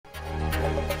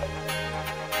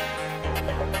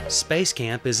Space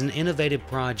Camp is an innovative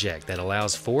project that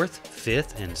allows 4th,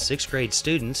 5th, and 6th grade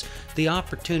students the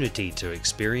opportunity to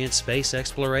experience space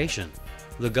exploration.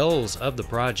 The goals of the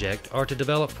project are to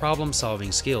develop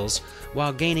problem-solving skills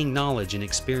while gaining knowledge and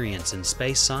experience in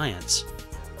space science.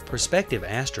 Prospective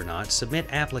astronauts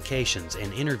submit applications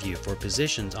and interview for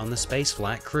positions on the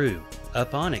spaceflight crew.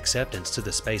 Upon acceptance to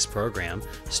the space program,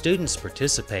 students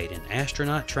participate in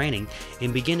astronaut training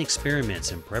and begin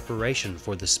experiments in preparation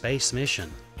for the space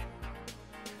mission.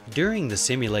 During the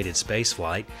simulated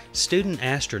spaceflight, student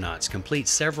astronauts complete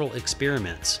several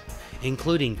experiments,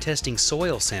 including testing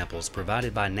soil samples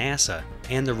provided by NASA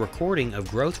and the recording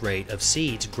of growth rate of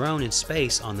seeds grown in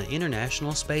space on the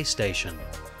International Space Station.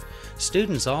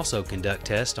 Students also conduct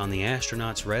tests on the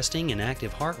astronauts' resting and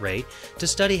active heart rate to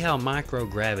study how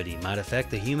microgravity might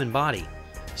affect the human body.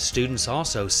 Students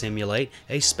also simulate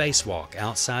a spacewalk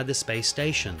outside the space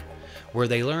station, where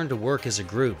they learn to work as a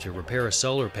group to repair a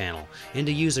solar panel and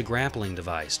to use a grappling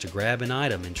device to grab an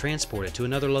item and transport it to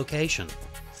another location.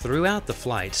 Throughout the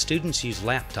flight, students use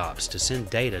laptops to send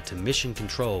data to Mission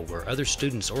Control, where other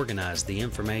students organize the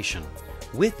information.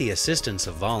 With the assistance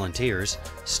of volunteers,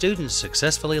 students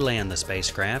successfully land the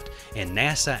spacecraft, and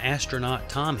NASA astronaut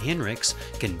Tom Henricks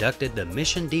conducted the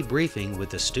mission debriefing with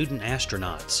the student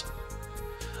astronauts.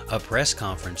 A press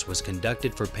conference was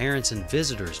conducted for parents and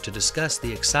visitors to discuss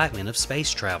the excitement of space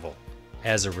travel.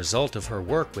 As a result of her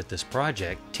work with this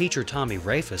project, teacher Tommy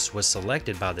Rafus was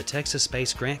selected by the Texas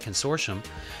Space Grant Consortium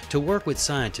to work with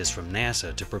scientists from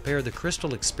NASA to prepare the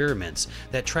crystal experiments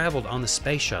that traveled on the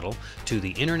space shuttle to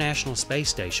the International Space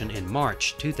Station in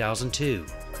March 2002.